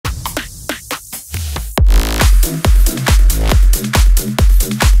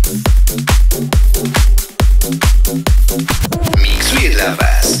Miksuje dla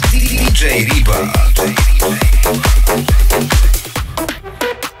was DJ Rework.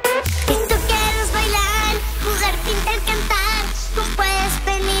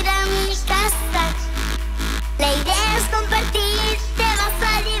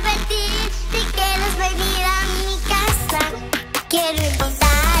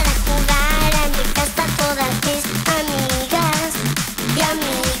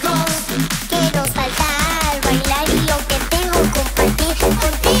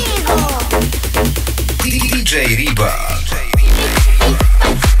 DJ Rework.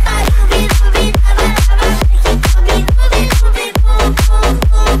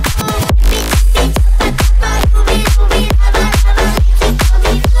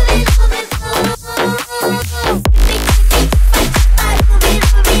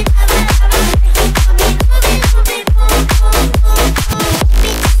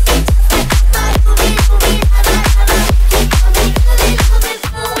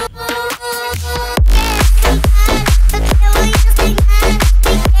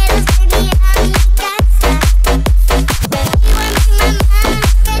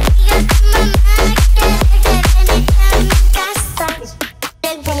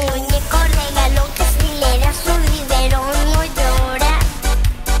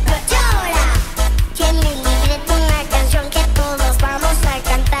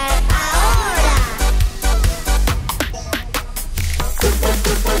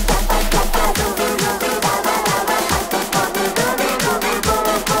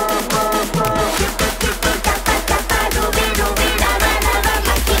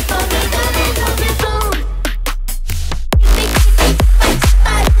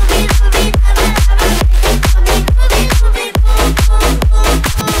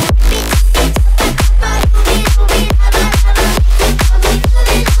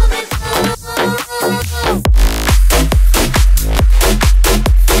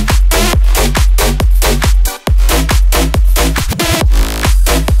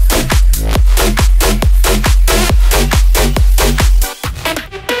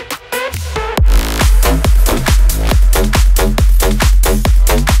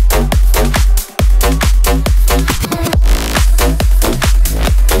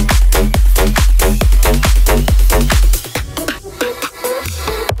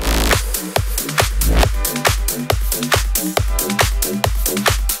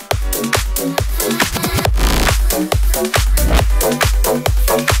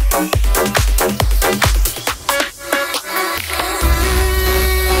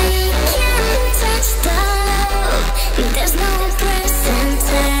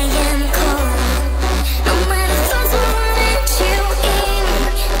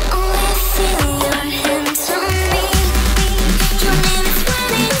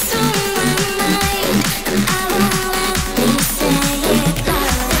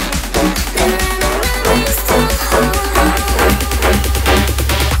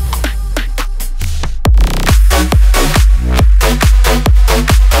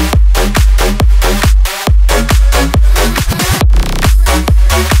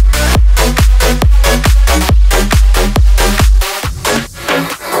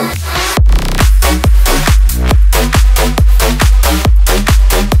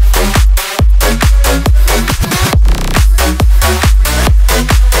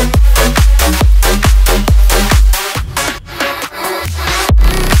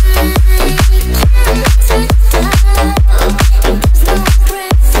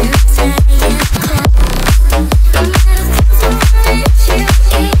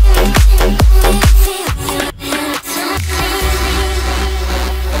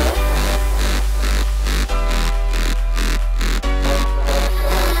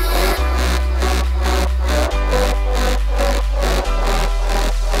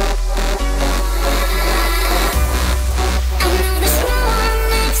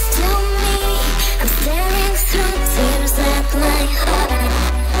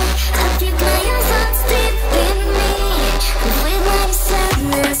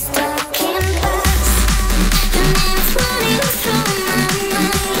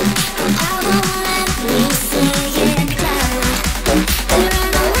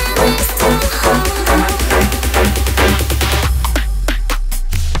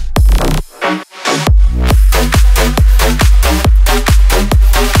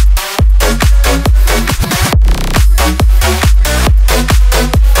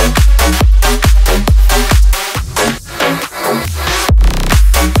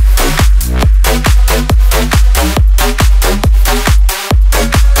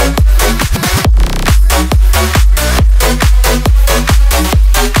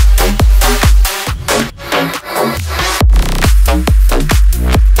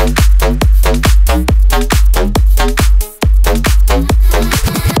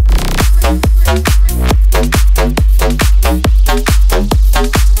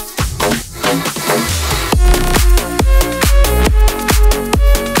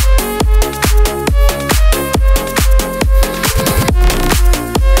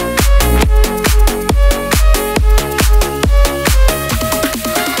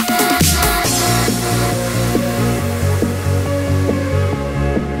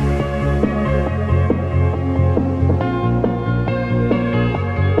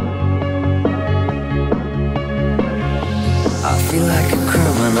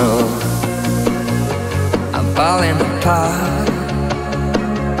 falling apart.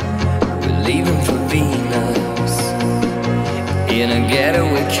 We're leaving for Venus in a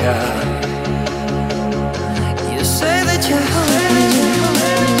getaway car. You say that you're hungry,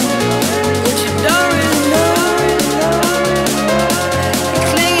 but you don't really know. You're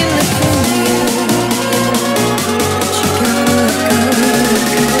clinging to things, but you gotta let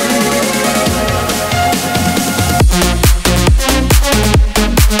go.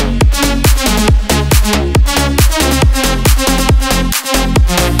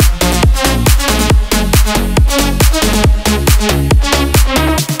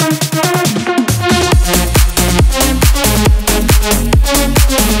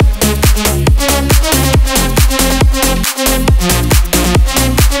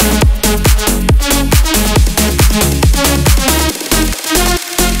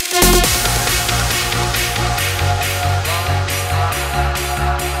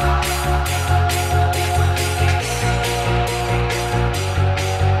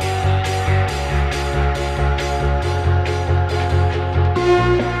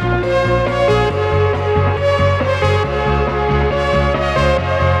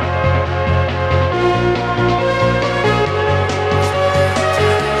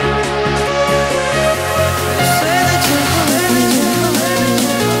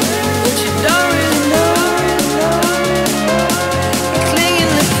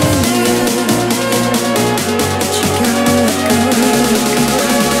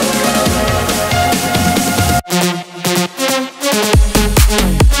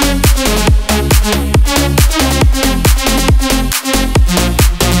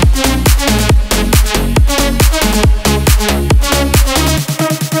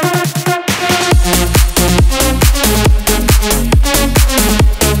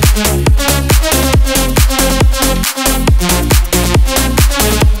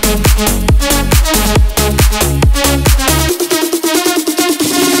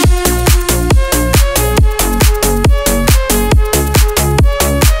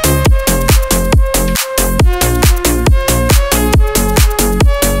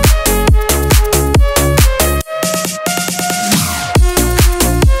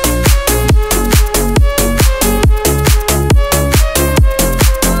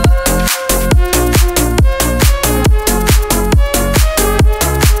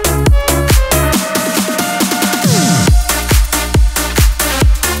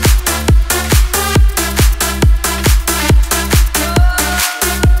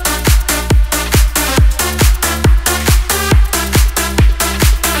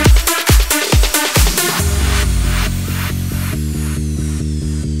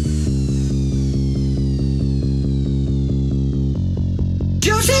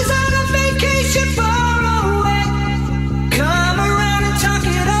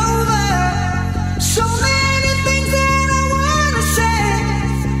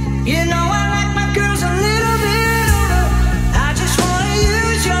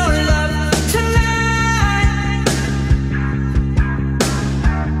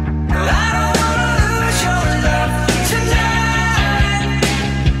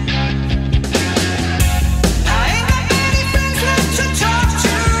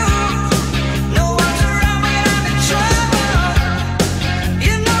 No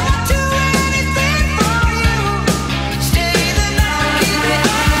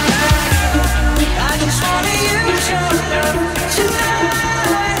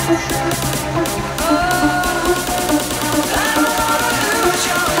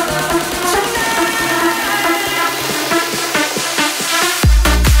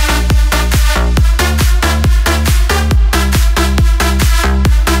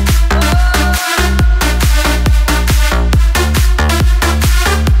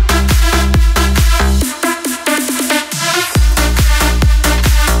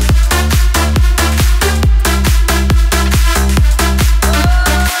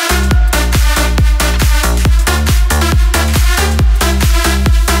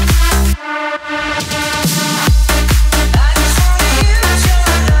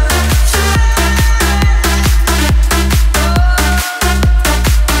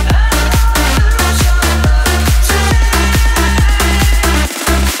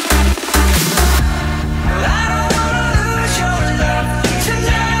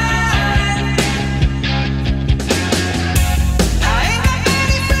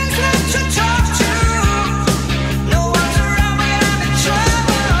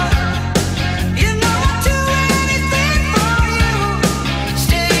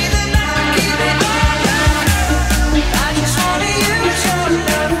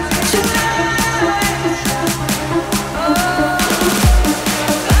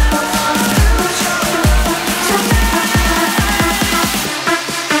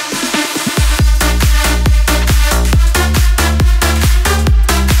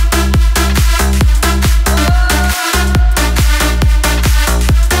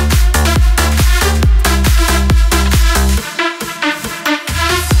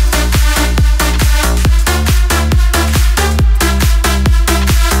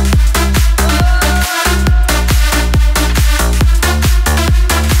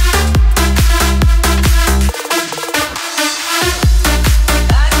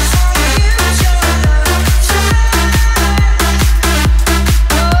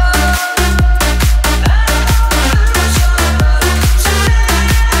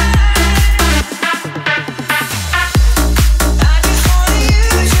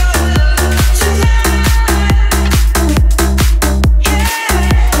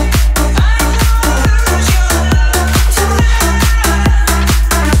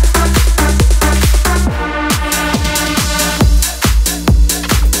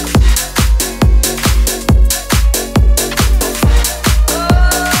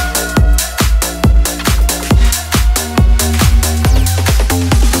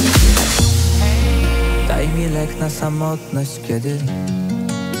na samotność, kiedy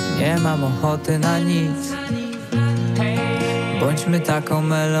nie mam ochoty na nic. Bądźmy taką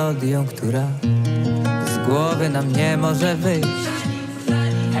melodią, która z głowy nam nie może wyjść.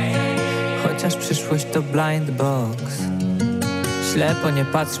 Chociaż przyszłość to blind box, ślepo nie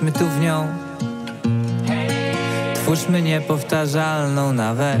patrzmy tu w nią. Twórzmy niepowtarzalną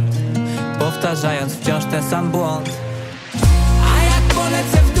nawet, powtarzając wciąż ten sam błąd. A jak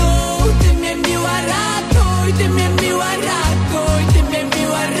polecę w dół, ty mnie miła ratuj, ty mnie miła ratuj, ty mnie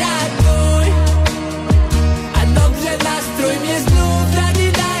miła ratuj. A dobrze nastrój mnie znów,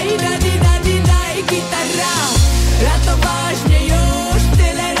 dadi daj, gitara. Ratowałaś mnie już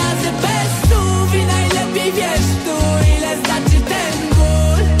tyle razy bez słów i najlepiej wiesz tu, ile znaczy ten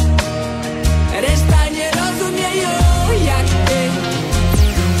ból. Reszta nie rozumie już jak ty.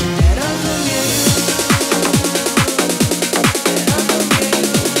 Nie rozumie już.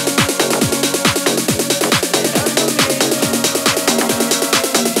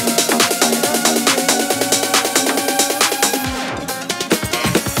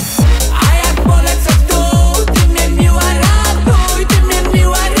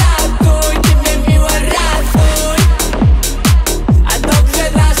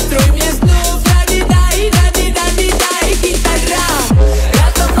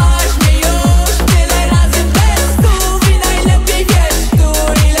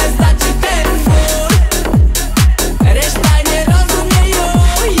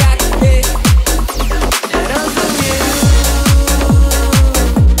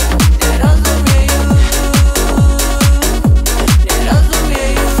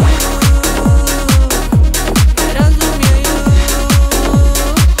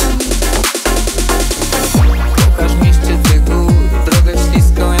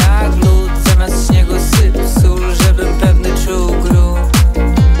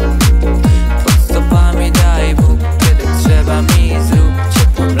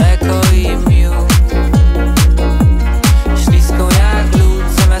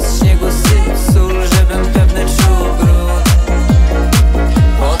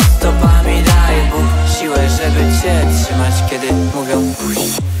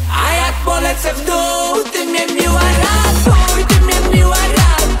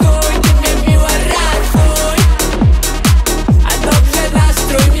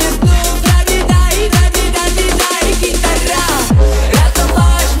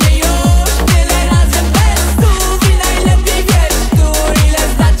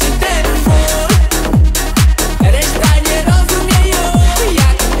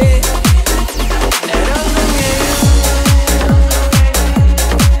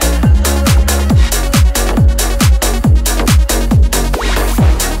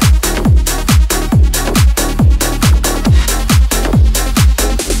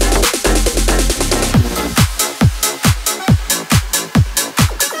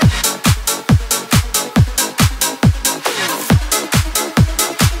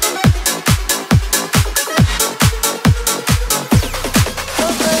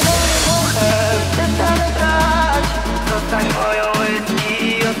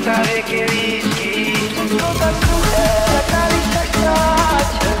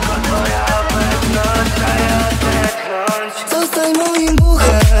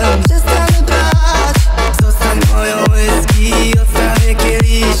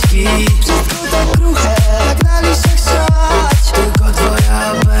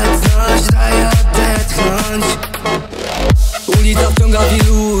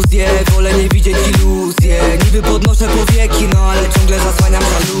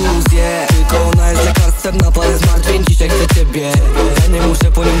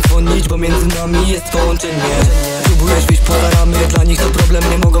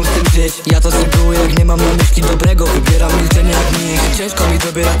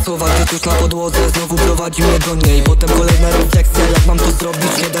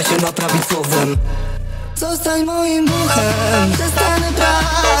 Zostań moim buchem, przestanę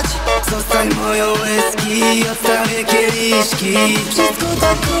brać. Zostań moją whisky, odstawię kieliszki. Wszystko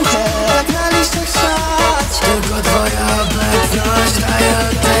tak kruche, jak na liściach siać. Tylko twoja obecność daje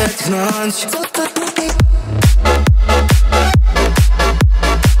odetchnąć. Zostań moim...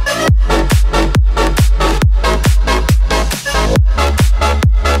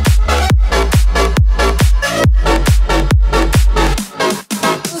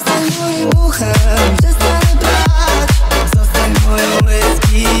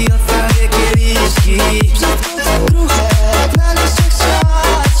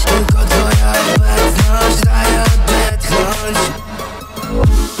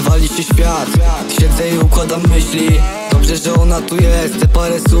 pali się świat. Siedzę i układam myśli. Dobrze, że ona tu jest. Te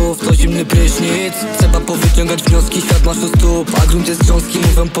parę słów to zimny prysznic. Trzeba powyciągać wnioski, świat masz u stóp, a grunt jest grząski.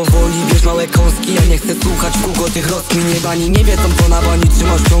 Mówią powoli, bierz małe kąski. Ja nie chcę słuchać w kółko tych rozkmin. Niebani nie wiedzą co na bani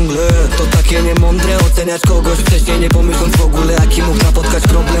trzymasz ciągle. To takie niemądre oceniać kogoś wcześniej, nie pomyśląc w ogóle jaki mógł napotkać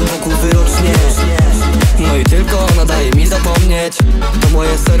problem wokół wyrocznie. No i tylko ona daje mi zapomnieć. To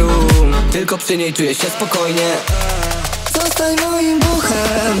moje serum, tylko przy niej czuję się spokojnie. Zostań moim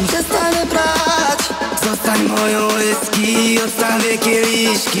buchem, przestanę brać. Zostań moją whisky, odstawię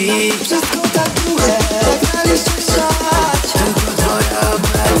kieliszki. Wszystko tak kruche, jak na liście krzać. Tylko twoja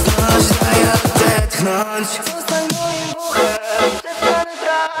obecność daje odetchnąć. Zostań moim buchem, przestanę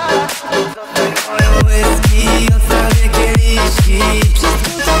brać. Zostań moją whisky, odstawię kieliszki.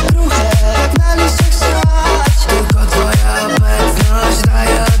 Wszystko tak kruche, jak na liście krzać. Tylko twoja obecność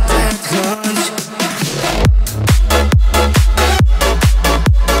daje odetchnąć.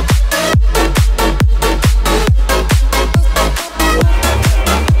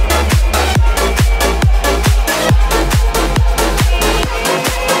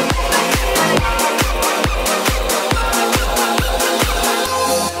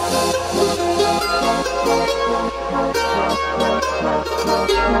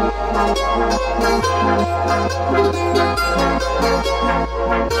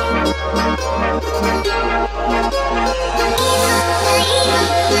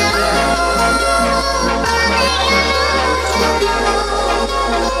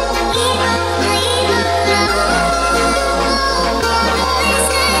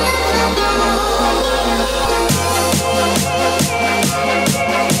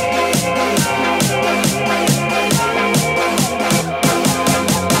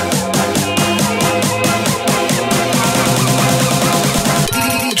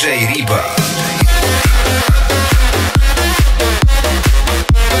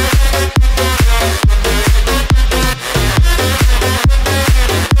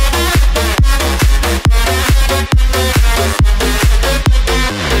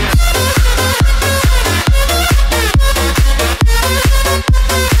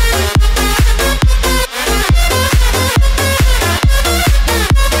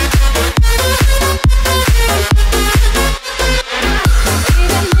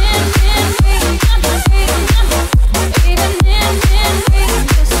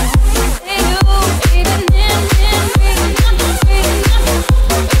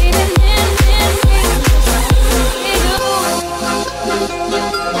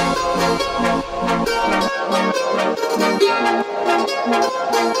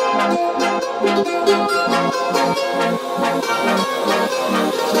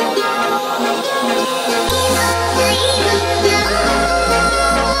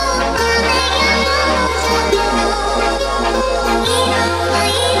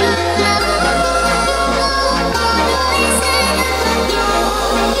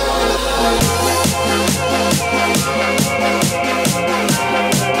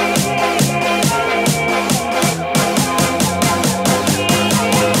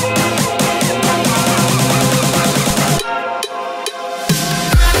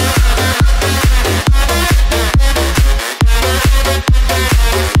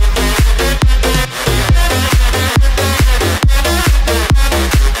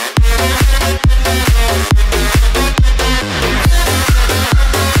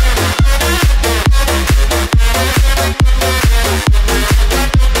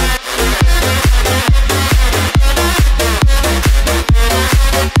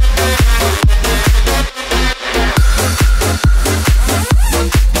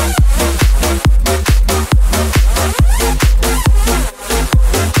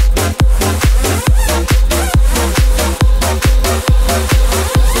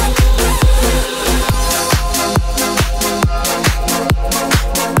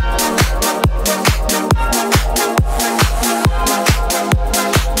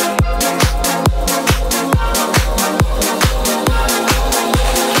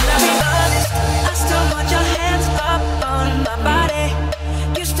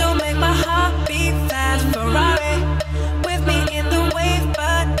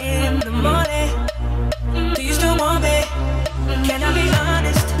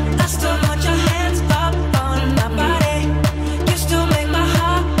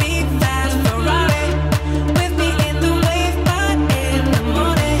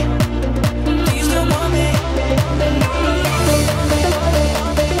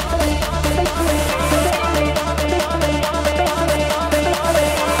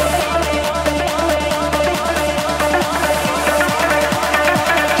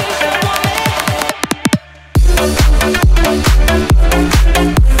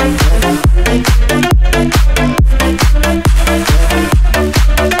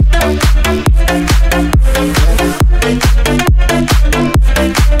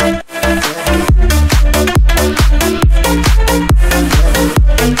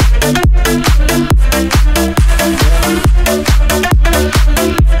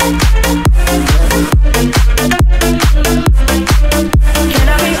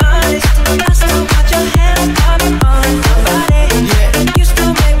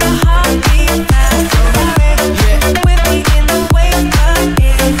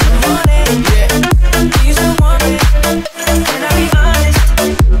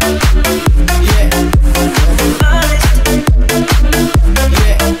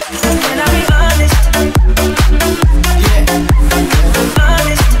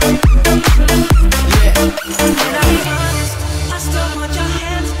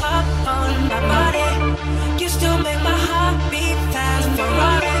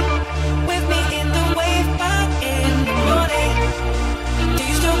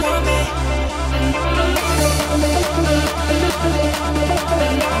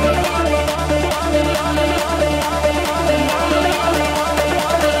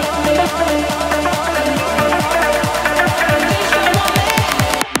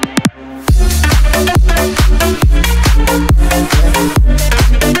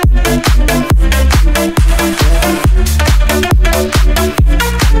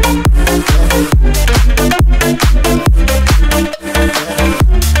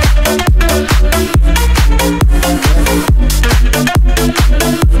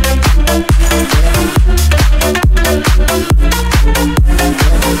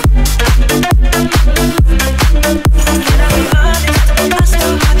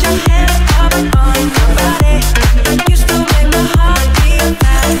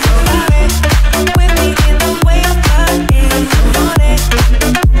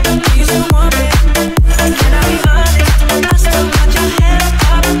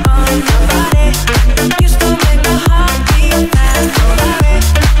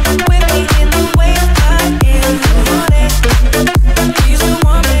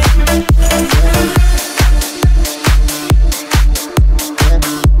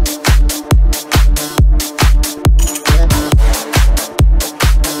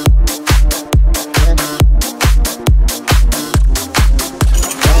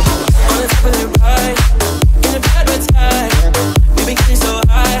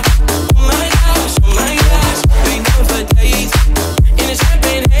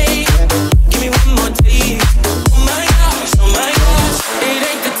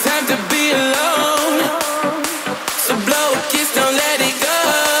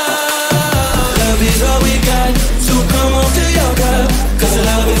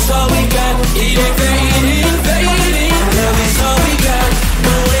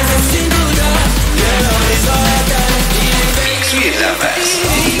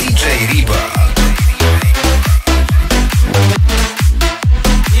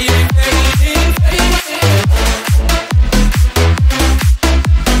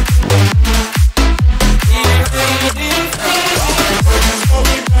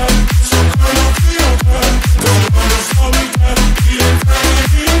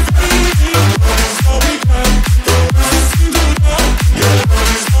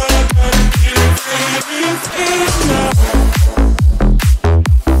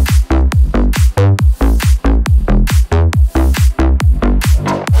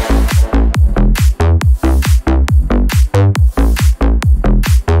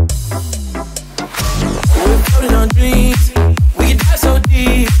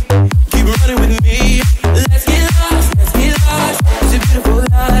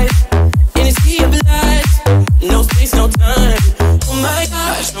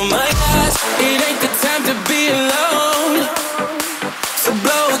 Oh my gosh, it ain't the time to be alone. So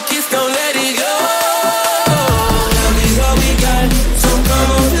blow a kiss, don't let it go. Love is all we got, so come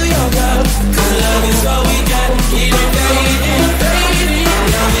on to your cup. 'Cause love is all we got, it ain't fading, fading.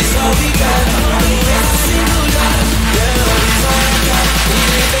 Love is all we got, every single night. Yeah, love is all we got, it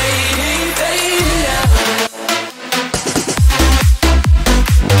ain't fading, fading now.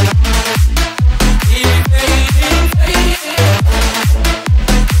 It ain't fading, fading.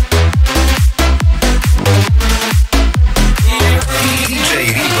 DJ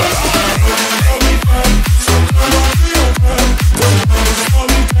Riba.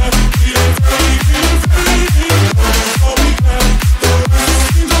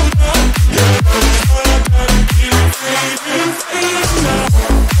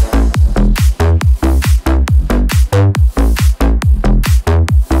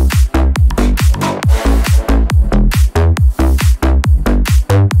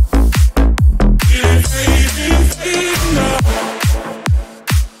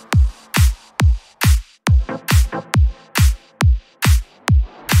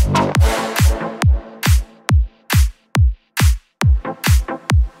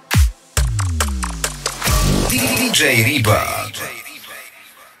 DJ Riba.